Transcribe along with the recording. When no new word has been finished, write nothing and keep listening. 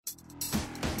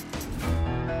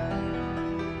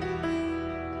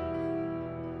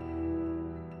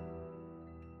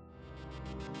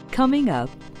Coming up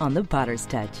on The Potter's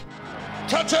Touch.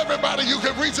 Touch everybody you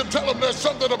can reach and tell them there's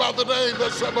something about the name.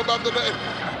 There's something about the name.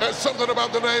 There's something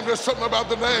about the name. There's something about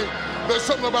the name. There's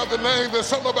something about the name. There's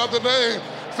something about the name.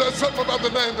 There's something about the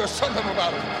name. There's something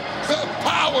about it. There's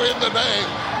power in the name.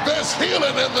 There's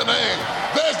healing in the name.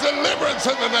 There's deliverance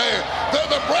in the name.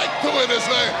 There's a breakthrough in his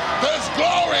name. There's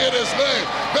glory in his name.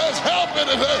 There's help in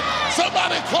his name.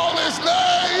 Somebody call his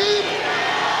name.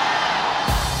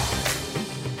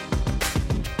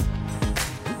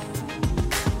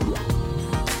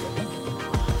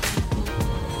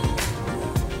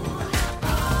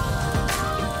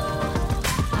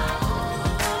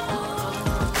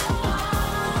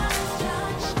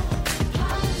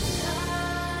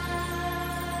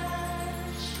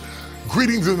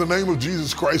 Greetings in the name of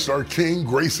Jesus Christ, our King.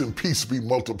 Grace and peace be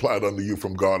multiplied unto you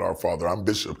from God our Father. I'm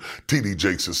Bishop T.D.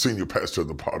 Jakes, the senior pastor of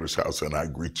the Potter's House, and I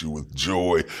greet you with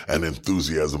joy and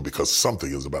enthusiasm because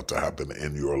something is about to happen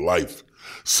in your life.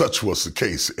 Such was the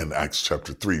case in Acts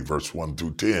chapter 3, verse 1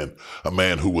 through 10. A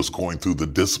man who was going through the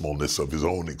dismalness of his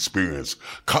own experience,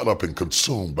 caught up and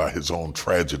consumed by his own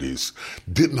tragedies,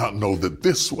 did not know that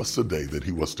this was the day that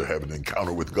he was to have an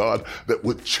encounter with God that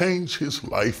would change his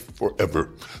life forever.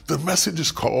 The message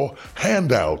is called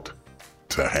Hand Out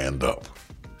to Hand Up.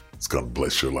 It's going to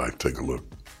bless your life. Take a look.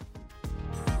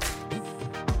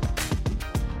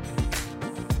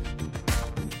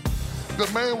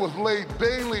 The man was laid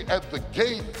daily at the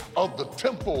gate of the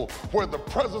temple where the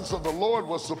presence of the Lord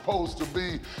was supposed to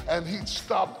be, and he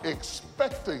stopped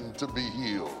expecting to be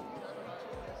healed.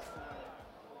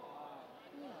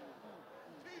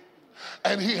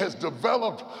 And he has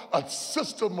developed a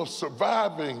system of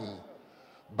surviving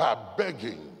by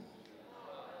begging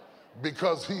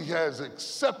because he has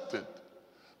accepted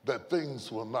that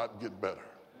things will not get better.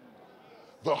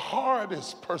 The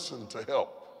hardest person to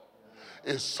help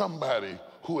is somebody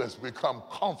who has become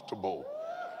comfortable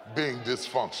being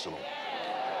dysfunctional.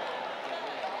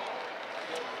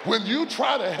 When you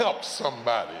try to help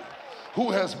somebody who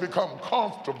has become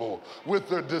comfortable with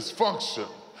their dysfunction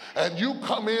and you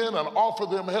come in and offer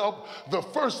them help, the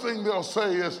first thing they'll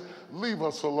say is, leave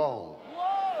us alone.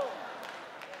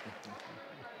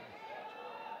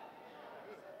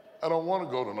 I don't want to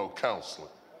go to no counseling.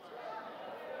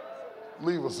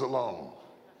 Leave us alone.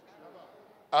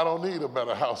 I don't need a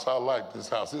better house. I like this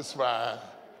house. It's fine.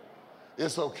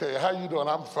 It's okay. How you doing?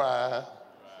 I'm fine.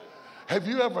 Have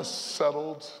you ever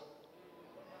settled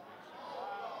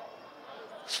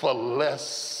for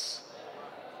less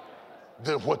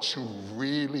than what you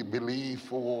really believe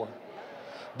for?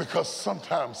 Because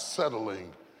sometimes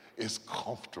settling is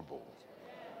comfortable.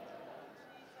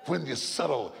 When you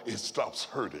settle, it stops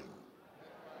hurting.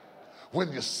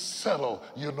 When you settle,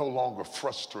 you're no longer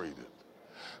frustrated.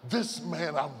 This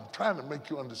man, I'm trying to make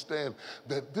you understand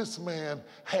that this man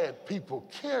had people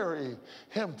carry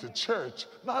him to church,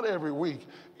 not every week,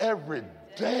 every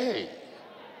day,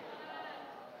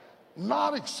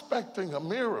 not expecting a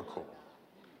miracle,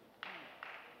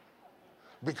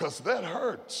 because that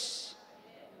hurts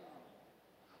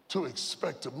to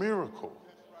expect a miracle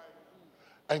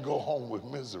and go home with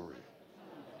misery.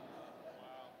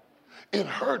 It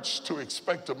hurts to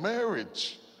expect a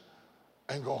marriage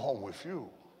and go home with you.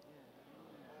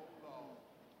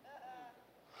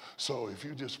 So if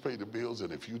you just pay the bills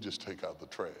and if you just take out the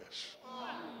trash.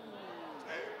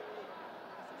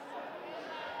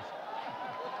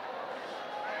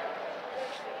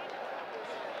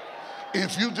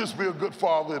 If you just be a good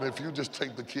father and if you just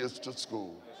take the kids to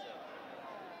school.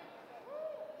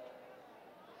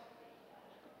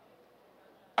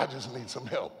 I just need some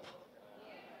help.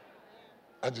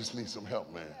 I just need some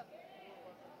help, man.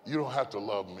 You don't have to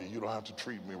love me. You don't have to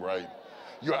treat me right.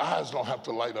 Your eyes don't have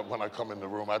to light up when I come in the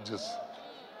room. I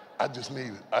just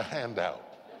need a handout.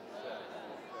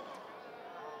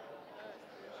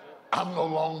 I'm no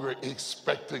longer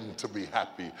expecting to be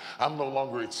happy. I'm no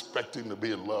longer expecting to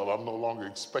be in love. I'm no longer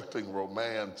expecting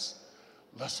romance.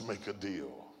 Let's make a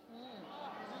deal.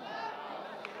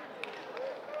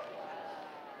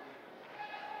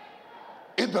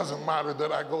 It doesn't matter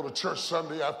that I go to church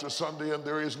Sunday after Sunday and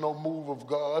there is no move of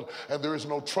God and there is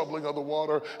no troubling of the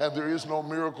water and there is no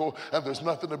miracle and there's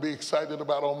nothing to be excited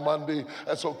about on Monday.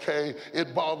 That's okay.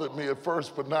 It bothered me at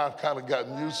first, but now I've kind of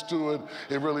gotten used to it.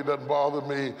 It really doesn't bother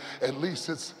me. At least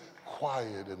it's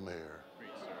quiet in there.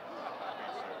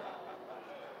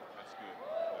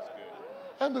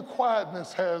 And the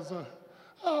quietness has a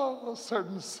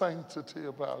certain sanctity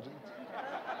about it.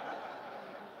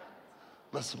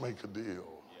 Let's make a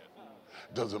deal.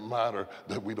 Doesn't matter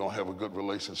that we don't have a good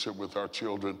relationship with our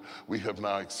children. We have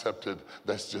now accepted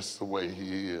that's just the way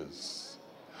he is.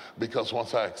 Because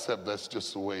once I accept that's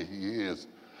just the way he is,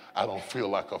 I don't feel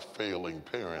like a failing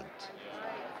parent.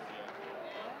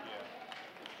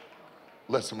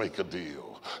 Let's make a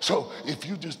deal. So if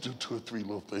you just do 2 or 3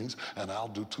 little things, and I'll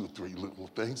do 2 or 3 little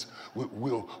things,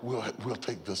 we'll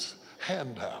take this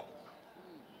handout.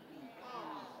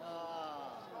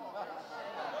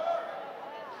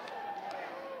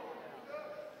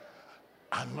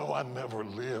 I know I never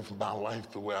lived my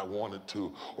life the way I wanted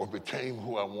to, or became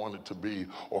who I wanted to be,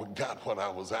 or got what I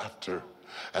was after.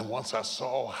 And once I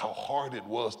saw how hard it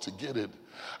was to get it,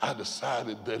 I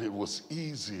decided that it was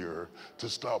easier to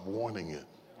stop wanting it.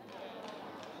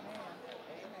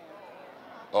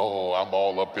 Oh, I'm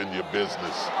all up in your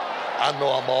business. I know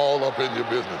I'm all up in your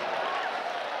business.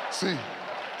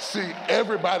 See,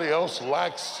 everybody else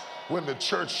likes when the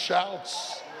church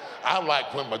shouts. I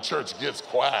like when my church gets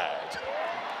quiet.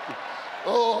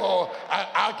 Oh,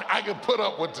 I can put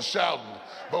up with the shouting,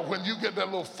 but when you get that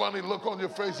little funny look on your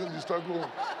face and you start going,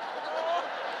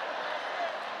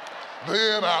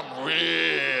 then I'm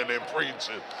really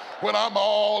preaching. When I'm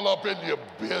all up in your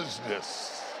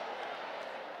business.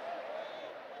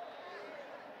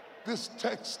 This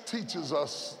text teaches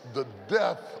us the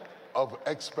death of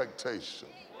expectation.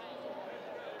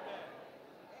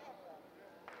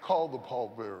 Call the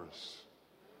pallbearers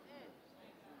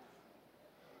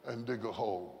and dig a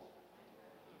hole,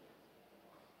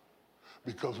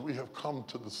 because we have come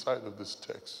to the site of this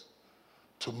text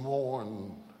to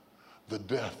mourn the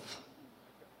death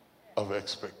of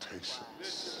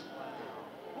expectations.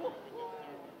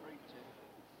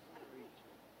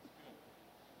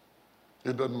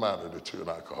 It doesn't matter that you're an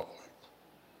alcoholic.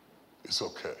 It's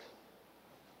okay.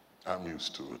 I'm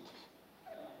used to it.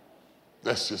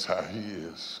 That's just how he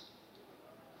is.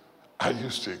 I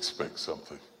used to expect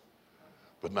something,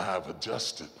 but now I've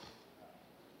adjusted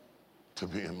to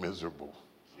being miserable.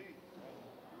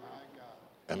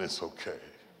 And it's okay.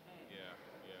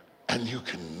 And you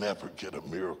can never get a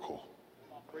miracle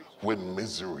when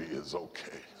misery is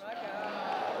okay.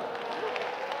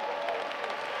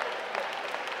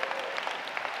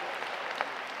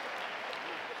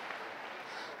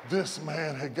 This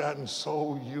man had gotten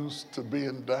so used to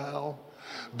being down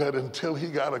that until he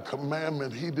got a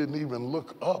commandment, he didn't even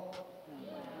look up.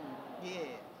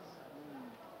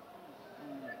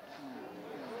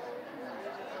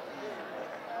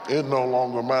 It no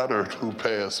longer mattered who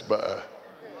passed by.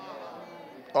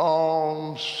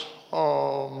 Alms,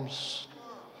 alms,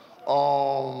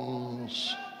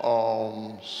 alms,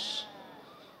 alms,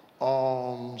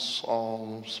 alms,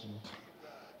 alms.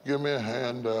 Give me a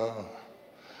handout.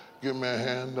 Give me a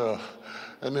handout.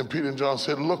 And then Peter and John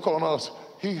said, look on us.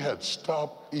 He had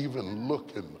stopped even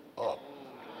looking up.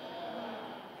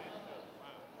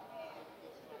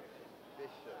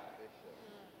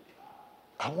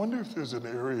 I wonder if there's an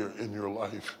area in your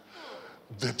life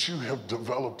that you have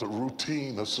developed a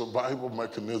routine, a survival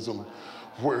mechanism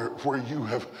where you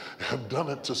have done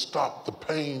it to stop the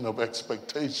pain of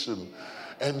expectation,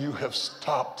 and you have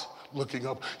stopped looking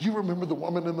up. You remember the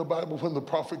woman in the Bible when the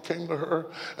prophet came to her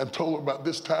and told her about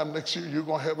this time next year you're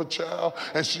going to have a child,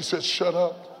 and she said, shut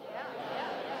up.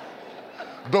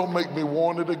 Don't make me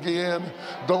want it again.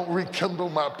 Don't rekindle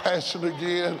my passion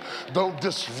again. Don't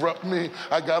disrupt me.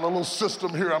 I got a little system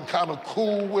here. I'm kind of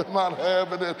cool with not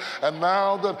having it. And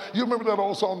now that, you remember that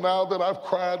old song, now that I've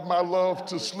cried my love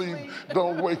to sleep,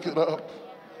 don't wake it up.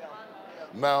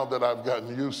 Now that I've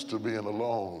gotten used to being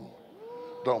alone,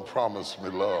 don't promise me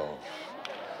love.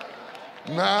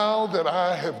 Now that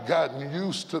I have gotten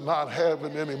used to not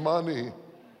having any money,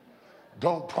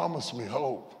 don't promise me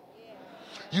hope.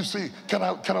 You see, can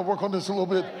I work on this a little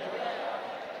bit?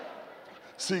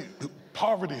 See,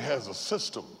 poverty has a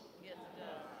system.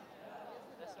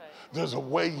 There's a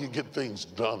way you get things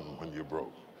done when you're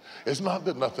broke. It's not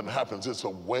that nothing happens, it's a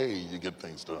way you get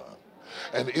things done.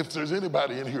 And if there's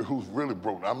anybody in here who's really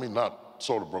broke, I mean not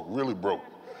sort of broke, really broke,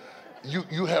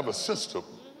 you have a system.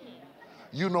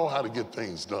 You know how to get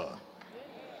things done.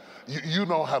 You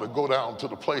know how to go down to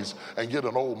the place and get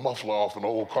an old muffler off an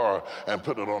old car and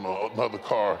put it on another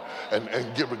car and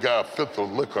give a guy a fifth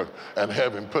of liquor and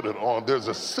have him put it on. There's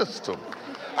a system.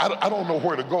 I don't know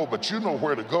where to go, but you know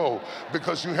where to go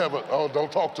because you have oh,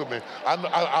 don't talk to me.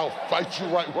 I'll fight you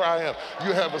right where I am.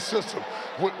 You have a system.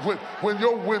 When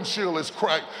your windshield is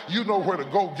cracked, you know where to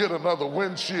go get another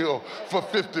windshield for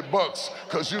 $50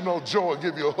 because you know Joe will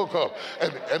give you a hookup.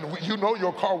 And you know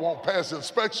your car won't pass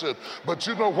inspection, but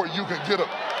you know where you can get a...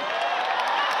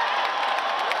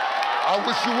 I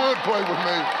wish you would play with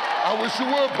me. I wish you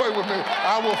would play with me.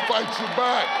 I will fight you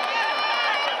back.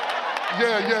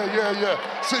 Yeah.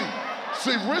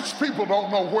 See, rich people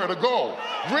don't know where to go.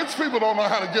 Rich people don't know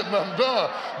how to get nothing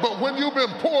done. But when you've been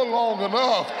poor long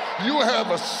enough, you have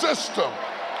a system.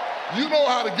 You know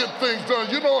how to get things done.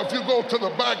 You know if you go to the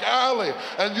back alley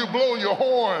and you blow your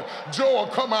horn, Joe will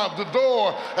come out the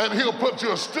door and he'll put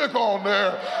you a stick on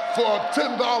there for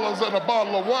 $10 and a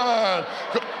bottle of wine.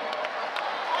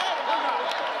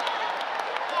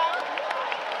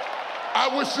 I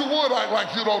wish you would act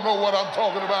like you don't know what I'm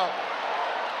talking about.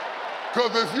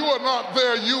 Because if you are not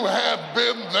there, you have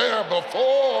been there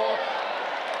before.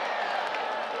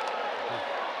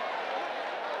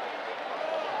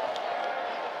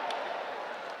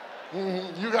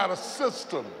 You got a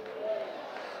system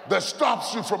that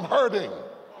stops you from hurting,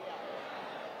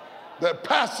 that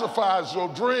pacifies your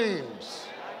dreams,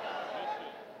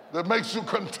 that makes you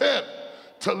content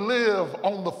to live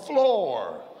on the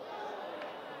floor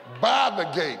by the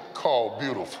gate called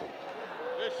beautiful.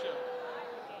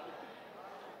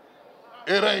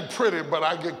 It ain't pretty, but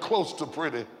I get close to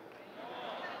pretty.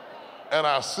 And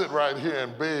I sit right here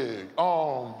and beg,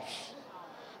 alms,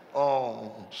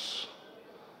 alms,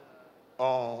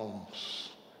 alms,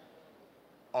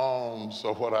 alms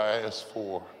are what I ask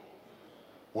for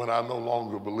when I no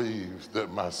longer believe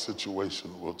that my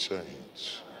situation will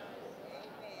change.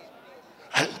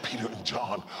 And Peter and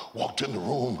John walked in the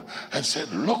room and said,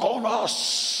 look on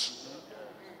us.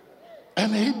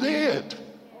 And he did.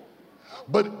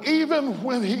 But even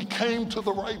when he came to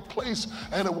the right place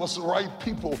and it was the right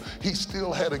people, he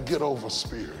still had a get over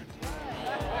spirit.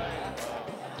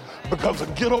 Because a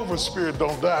get over spirit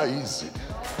don't die easy.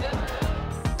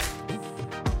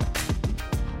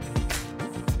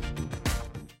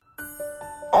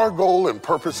 Our goal and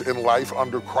purpose in life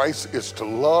under Christ is to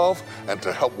love and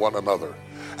to help one another.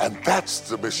 And that's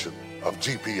the mission of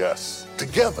GPS.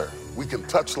 Together, we can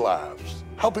touch lives,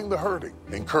 helping the hurting,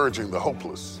 encouraging the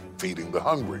hopeless, feeding the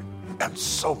hungry, and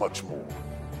so much more.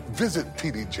 Visit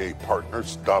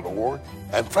tdjpartners.org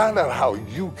and find out how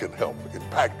you can help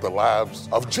impact the lives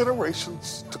of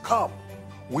generations to come.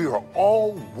 We are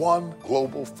all one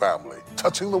global family,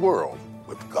 touching the world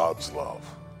with God's love.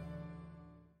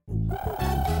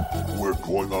 We're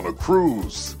going on a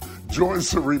cruise. Join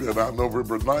Serena and I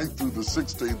November 9th through the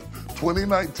 16th,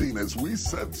 2019, as we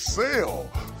set sail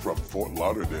from Fort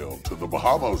Lauderdale to the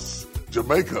Bahamas,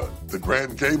 Jamaica, the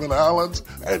Grand Cayman Islands,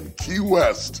 and Key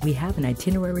West. We have an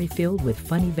itinerary filled with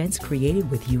fun events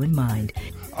created with you in mind.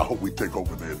 I hope we take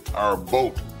over the entire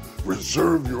boat.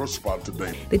 Reserve your spot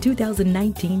today. The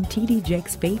 2019 TD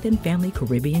Jakes Faith and Family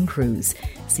Caribbean Cruise.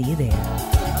 See you there.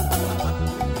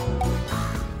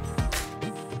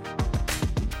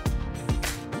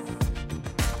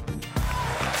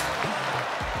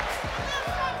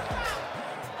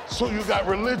 So you got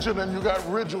religion and you got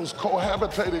rituals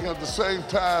cohabitating at the same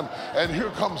time, and here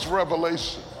comes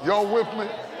revelation. Y'all with me?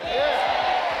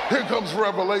 Yeah. Here comes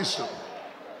revelation.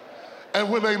 And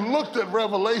when they looked at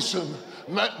revelation,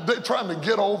 they're trying to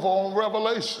get over on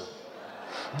revelation.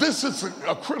 This is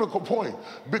a critical point,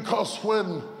 because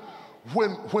when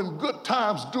good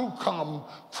times do come,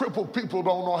 crippled people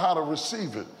don't know how to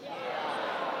receive it.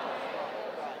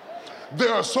 They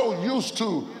are so used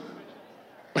to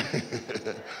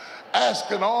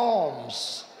asking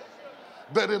alms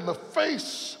that in the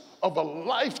face of a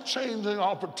life-changing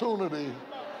opportunity,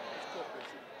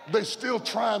 they're still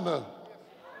trying to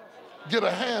get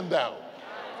a handout.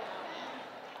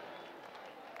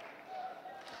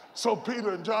 So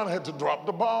Peter and John had to drop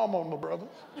the bomb on the brother.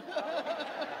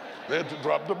 They had to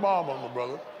drop the bomb on the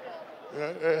brother.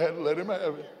 They had to let him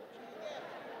have it.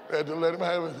 They had to let him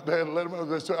have it. They had to let him have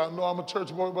it. They said, I know I'm a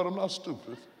church boy, but I'm not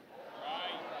stupid.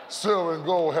 Silver and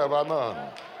gold have I none.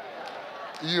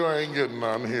 You ain't getting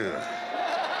none here.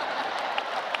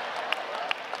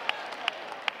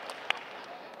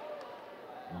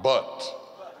 But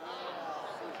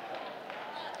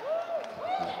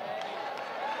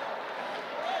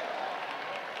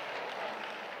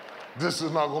this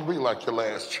is not going to be like your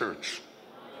last church.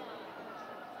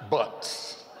 But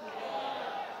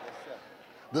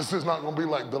this is not going to be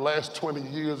like the last 20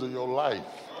 years of your life.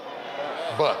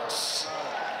 But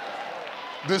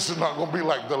this is not going to be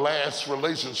like the last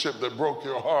relationship that broke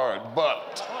your heart.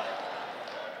 But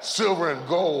silver and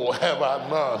gold have I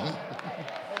none.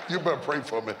 You better pray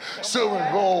for me. Silver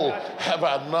and gold have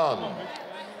I none.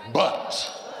 But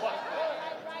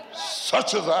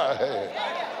such as I had.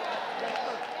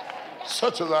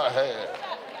 Such as I had.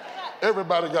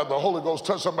 Everybody got the Holy Ghost.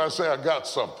 Touch somebody, say, I got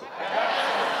something.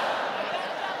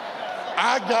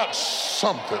 I got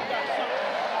something.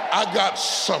 I got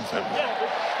something.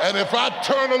 And if I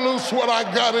turn loose what I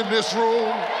got in this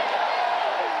room,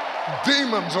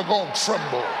 demons are going to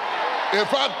tremble.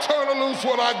 If I turn loose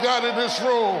what I got in this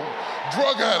room,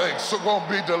 drug addicts are going to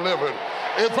be delivered.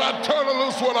 If I turn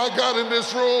loose what I got in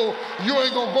this room, you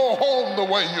ain't going to go home the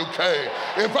way you came.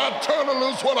 If I turn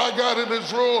loose what I got in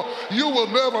this room, you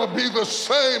will never be the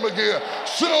same again.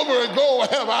 Silver and gold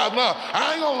have I none.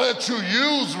 I ain't going to let you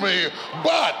use me,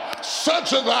 but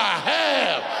such as I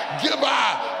have, give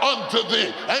I unto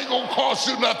thee. Ain't going to cost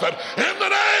you nothing. In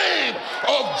the name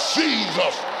of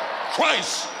Jesus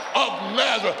Christ of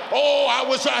Nazareth. Oh, I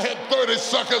wish I had 30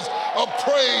 seconds of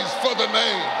praise for the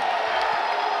name.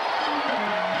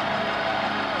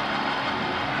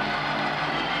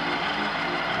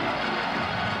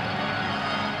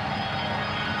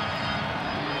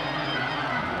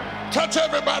 Touch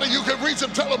everybody you can reach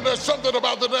and tell them there's something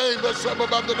about the name. There's something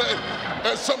about the name.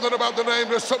 There's something about the name.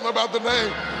 There's something about the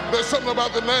name. There's something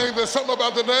about the name. There's something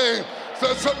about the name.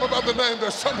 There's something about the name.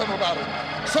 There's something about it.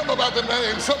 Something about the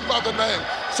name. Something about the name.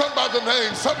 Something about the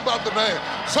name. Something about the name.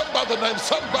 Something about the name.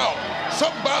 Something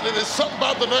about it. It's something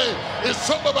about the name. It's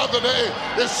something about the name.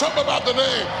 It's something about the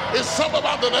name. It's something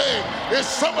about the name. It's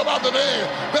something about the name.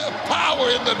 There's power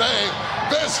in the name.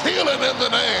 There's healing in the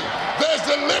name. There's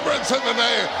deliverance in the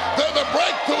name. There's a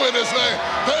breakthrough in his name.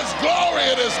 There's glory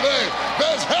in his name.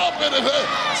 There's help in his name.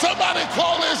 Somebody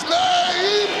call his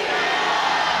name.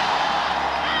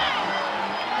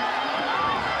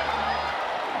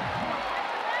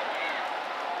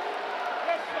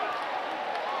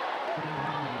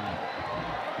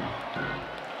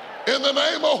 In the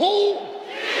name of who?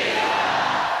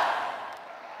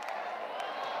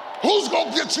 Who's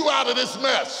going to get you out of this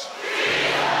mess?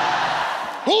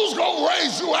 Who's going to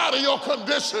raise you out of your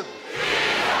condition?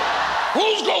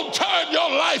 Who's going to turn your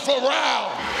life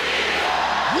around?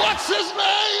 What's his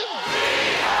name?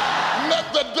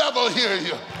 Let the devil hear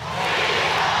you.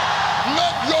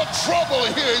 Let your trouble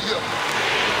hear you.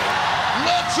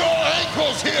 Let your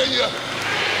ankles hear you.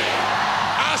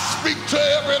 I speak to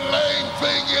every lame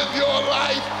thing in your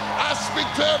life. I speak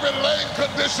to every lame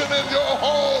condition in your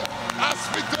home. I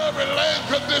speak to every lame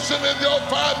condition in your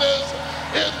finance.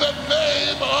 In the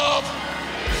name of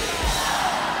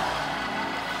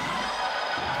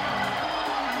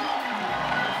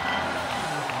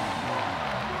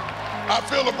I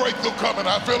feel a breakthrough coming.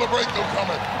 I feel a breakthrough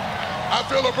coming. I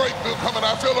feel a breakthrough coming.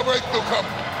 I feel a breakthrough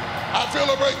coming. I feel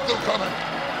a breakthrough coming.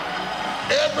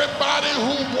 Everybody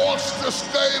who wants to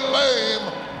stay lame,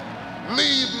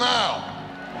 leave now.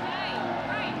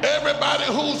 Everybody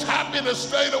who's happy to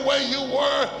stay the way you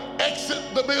were, exit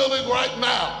the building right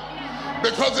now.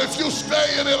 Because if you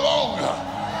stay any longer,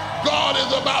 God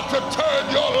is about to turn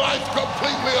your life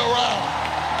completely around.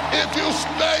 If you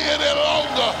stay any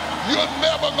longer, you're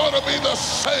never going to be the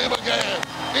same again.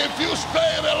 If you stay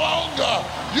any longer,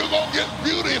 you're going to get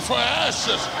beauty for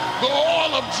ashes, the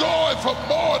oil of joy for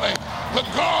mourning, the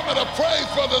garment of praise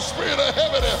for the spirit of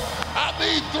heaviness. I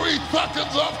need 3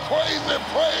 seconds of crazy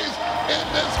praise in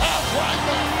this house right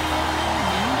now.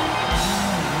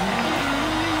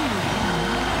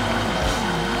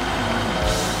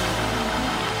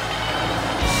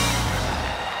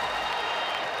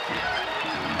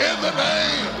 In the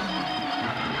name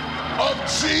of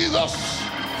Jesus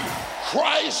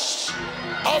Christ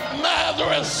of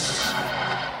Nazareth,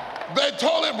 they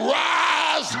told him,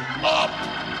 rise up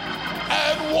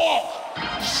and walk.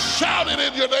 Shout it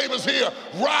in your neighbors here.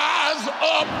 Rise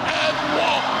up and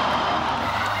walk.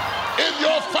 In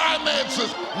your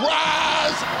finances,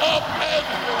 rise up and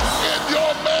in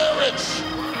your marriage,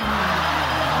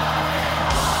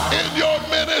 in your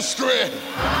ministry,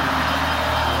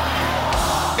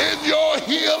 in your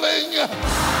healing,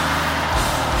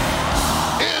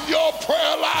 in your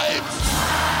prayer life.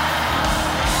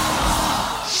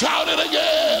 Shout it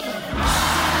again.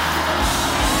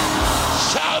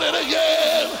 Shout it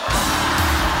again.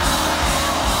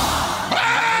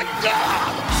 My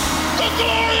God, the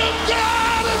glory of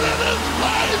God is in this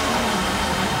place.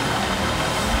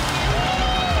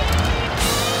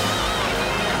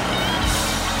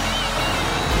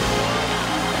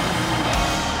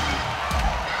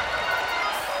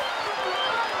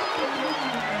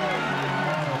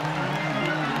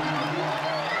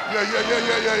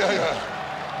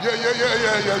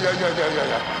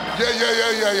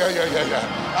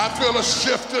 I feel a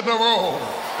shift in the room.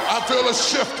 I feel a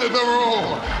shift in the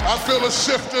room. I feel a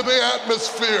shift in the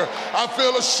atmosphere. I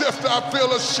feel a shift. I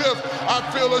feel a shift. I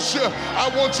feel a shift. I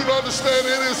want you to understand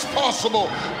it is possible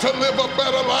to live a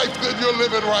better life than you're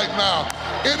living right now.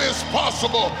 It is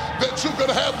possible that you can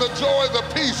have the joy, the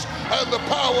peace, and the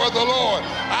power of the Lord.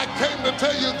 I came to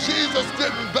tell you Jesus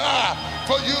didn't die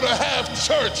for you to have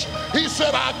church. He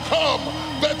said, I come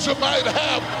that you might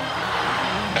have.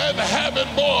 and have it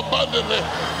more abundantly.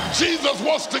 Jesus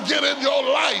wants to get in your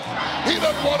life. He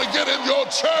doesn't want to get in your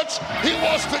church. He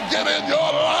wants to get in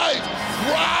your life.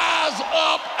 Rise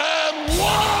up and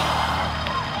walk.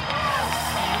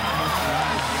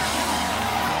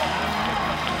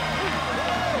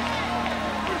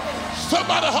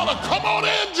 Somebody holler, come on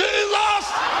in, Jesus.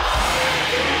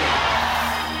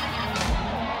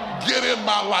 Get in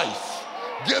my life.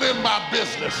 Get in my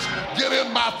business. Get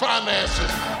in my finances.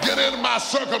 Get in my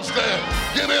circumstance.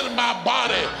 Get in my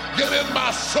body. Get in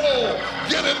my soul.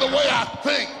 Get in the way I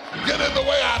think. Get in the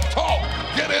way I talk.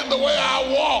 Get in the way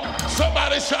I walk.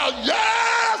 Somebody shout,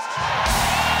 yes!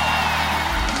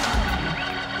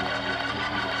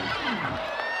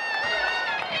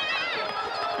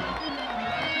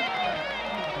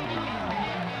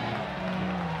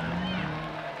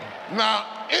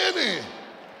 Now, any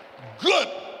good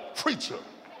preacher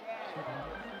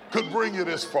could bring you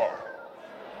this far.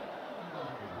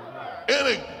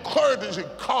 Any clergy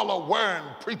collar wearing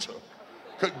preacher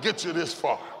could get you this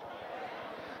far.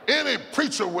 Any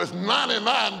preacher with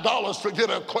 $99 to get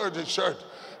a clergy shirt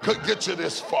could get you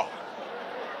this far.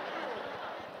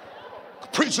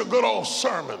 Preach a good old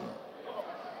sermon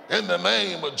in the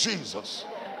name of Jesus.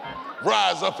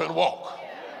 Rise up and walk.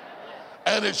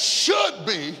 And it should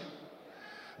be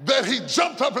that he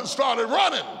jumped up and started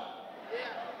running,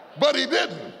 but he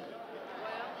didn't.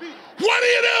 What do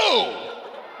you do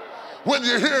when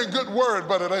you're hearing good word,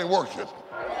 but it ain't working?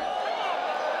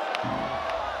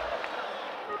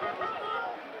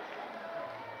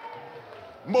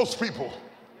 Most people,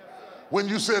 when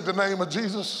you said the name of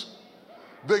Jesus,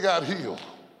 they got healed.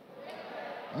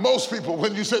 Most people,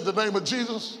 when you said the name of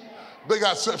Jesus, they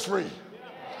got set free.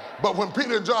 But when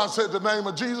Peter and John said the name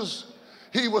of Jesus,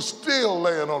 he was still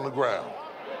laying on the ground.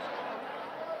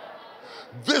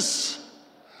 This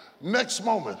next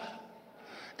moment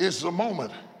is the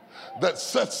moment that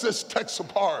sets this text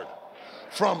apart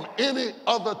from any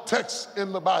other text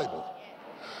in the Bible.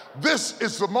 This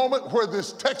is the moment where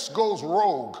this text goes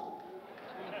rogue.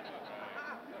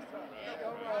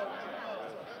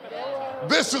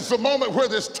 This is the moment where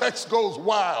this text goes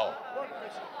wild.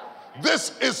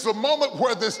 This is the moment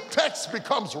where this text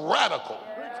becomes radical.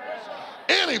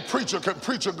 Any preacher can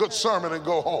preach a good sermon and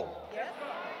go home.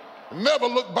 Never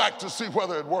look back to see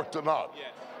whether it worked or not.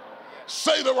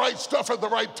 Say the right stuff at the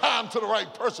right time to the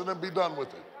right person and be done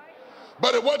with it.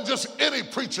 But it wasn't just any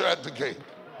preacher at the gate.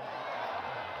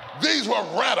 These were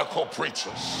radical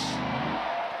preachers.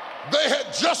 They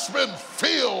had just been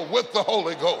filled with the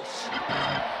Holy Ghost.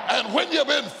 And when you've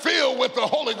been filled with the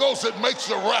Holy Ghost, it makes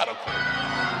you radical.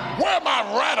 Where are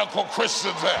my radical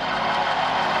Christians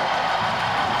at?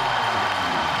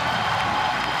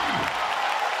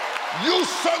 You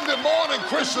Sunday morning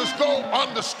Christians don't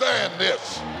understand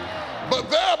this,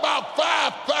 but there are about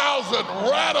 5,000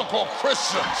 radical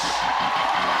Christians.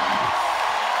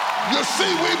 You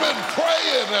see, we've been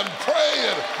praying and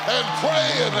praying and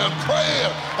praying and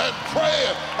praying and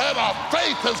praying, and our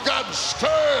faith has gotten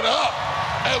stirred up,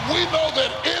 and we know that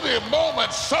any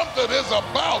moment something is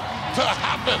about to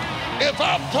happen. If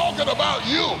I'm talking about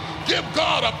you, give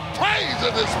God a praise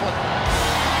in this one.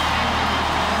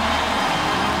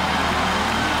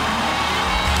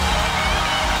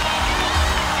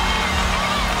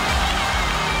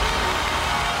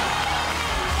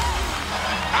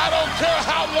 I don't care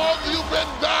how long you've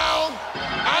been down.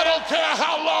 I don't care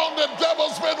how long the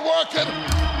devil's been working.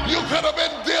 You could have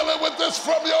been dealing with this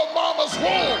from your mama's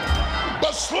womb.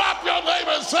 But slap your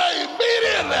neighbor and say,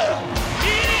 immediately.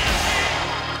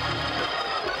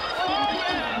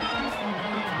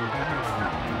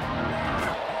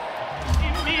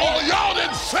 Oh, y'all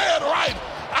didn't say it right.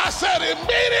 I said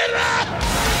immediately.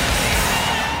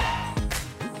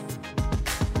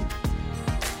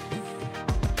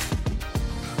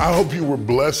 I hope you were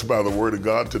blessed by the word of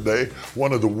God today.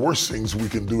 One of the worst things we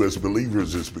can do as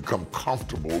believers is become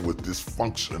comfortable with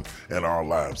dysfunction in our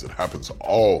lives. It happens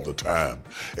all the time.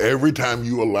 Every time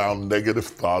you allow negative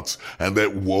thoughts and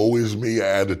that woe is me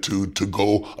attitude to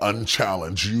go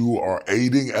unchallenged, you are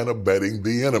aiding and abetting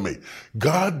the enemy.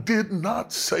 God did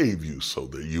not save you so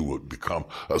that you would become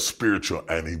a spiritual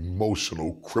and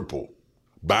emotional cripple.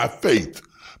 By faith,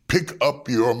 pick up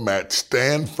your mat,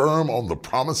 stand firm on the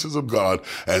promises of God,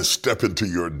 and step into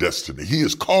your destiny. He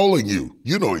is calling you.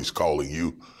 You know he's calling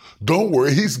you. Don't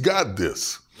worry, he's got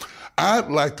this. I'd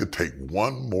like to take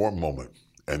one more moment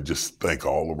and just thank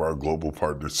all of our Global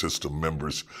Partner System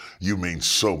members. You mean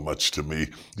so much to me.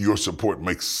 Your support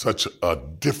makes such a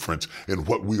difference in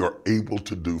what we are able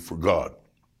to do for God.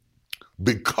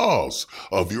 Because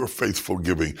of your faithful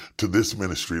giving to this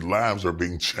ministry, lives are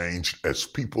being changed as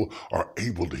people are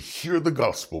able to hear the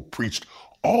gospel preached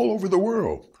all over the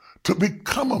world. To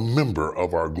become a member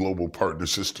of our global partner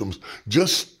systems,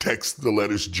 just text the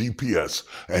letters GPS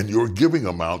and your giving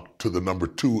amount to the number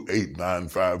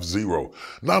 28950.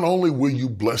 Not only will you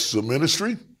bless the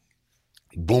ministry,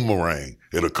 boomerang,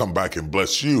 it'll come back and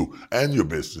bless you and your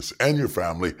business and your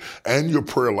family and your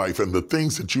prayer life and the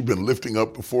things that you've been lifting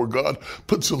up before God.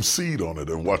 Put some seed on it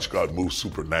and watch God move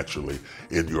supernaturally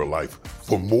in your life.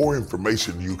 For more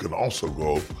information, you can also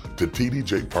go to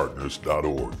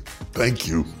tdjpartners.org. Thank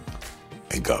you,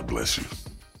 and God bless you.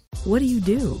 What do you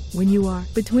do when you are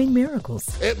between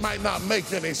miracles? It might not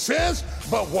make any sense,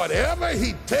 but whatever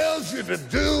He tells you to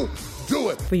do, do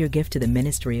it. For your gift to the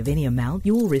ministry of any amount,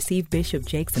 you will receive Bishop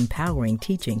Jake's empowering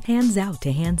teaching, Hands Out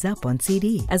to Hands Up on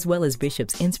CD, as well as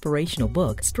Bishop's inspirational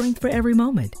book, Strength for Every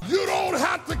Moment. You don't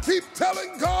have to keep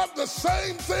telling God the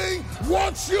same thing.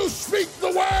 Once you speak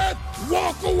the word,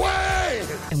 walk away.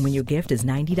 And when your gift is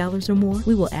 $90 or more,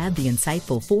 we will add the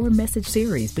insightful 4-message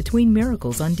series, Between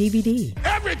Miracles, on DVD.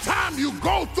 Every time you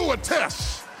go through a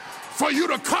test, for you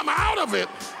to come out of it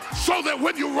so that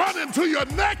when you run into your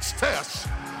next test,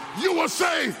 you will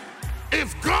say,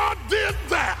 if God did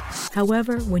that.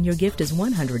 However, when your gift is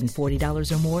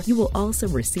 $140 or more, you will also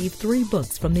receive 3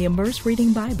 books from the Immerse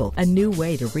Reading Bible, a new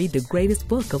way to read the greatest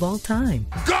book of all time.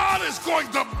 God is going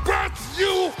to birth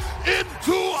you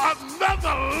into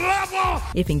another level.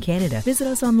 If in Canada, visit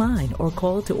us online or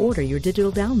call to order your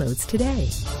digital downloads today.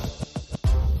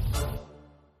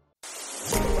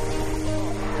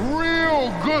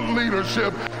 Good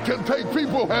leadership can take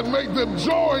people and make them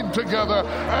join together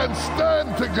and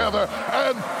stand together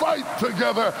and fight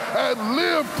together and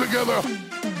live together.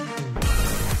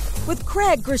 With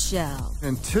Craig Groeschel.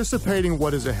 Anticipating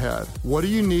what is ahead. What do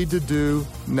you need to do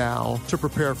now to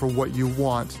prepare for what you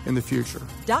want in the future?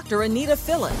 Dr. Anita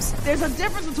Phillips. There's a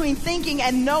difference between thinking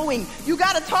and knowing. You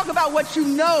got to talk about what you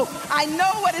know. I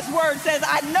know what His Word says.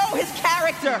 I know His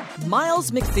character.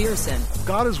 Miles McPherson.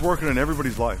 God is working in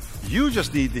everybody's life. You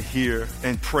just need to hear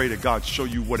and pray to God show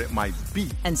you what it might be.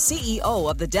 And CEO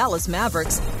of the Dallas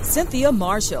Mavericks, Cynthia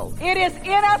Marshall. It is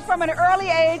in us from an early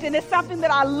age, and it's something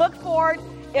that I look forward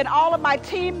in all of my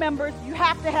team members. You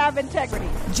have to have integrity.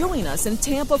 Join us in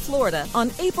Tampa, Florida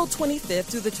on April 25th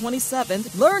through the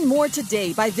 27th. Learn more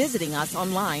today by visiting us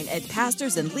online at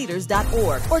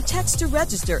pastorsandleaders.org or text to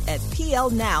register at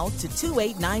PLNOW to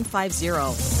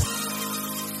 28950.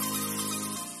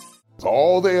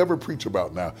 All they ever preach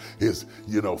about now is,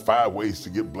 5 ways to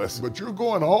get blessed. But you're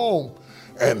going home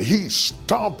and He's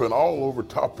stomping all over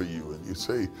top of you. And you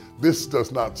say, this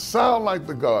does not sound like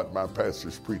the God my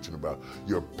pastor's preaching about.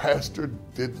 Your pastor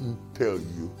didn't tell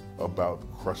you about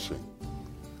crushing.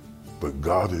 But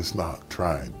God is not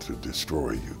trying to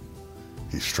destroy you.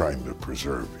 He's trying to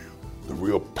preserve you. The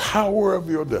real power of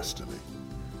your destiny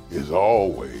is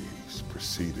always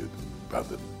preceded by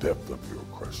the depth of your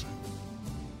crushing.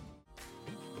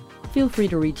 Feel free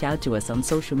to reach out to us on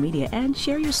social media and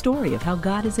share your story of how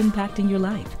God is impacting your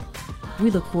life.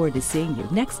 We look forward to seeing you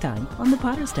next time on The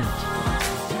Potter's Touch.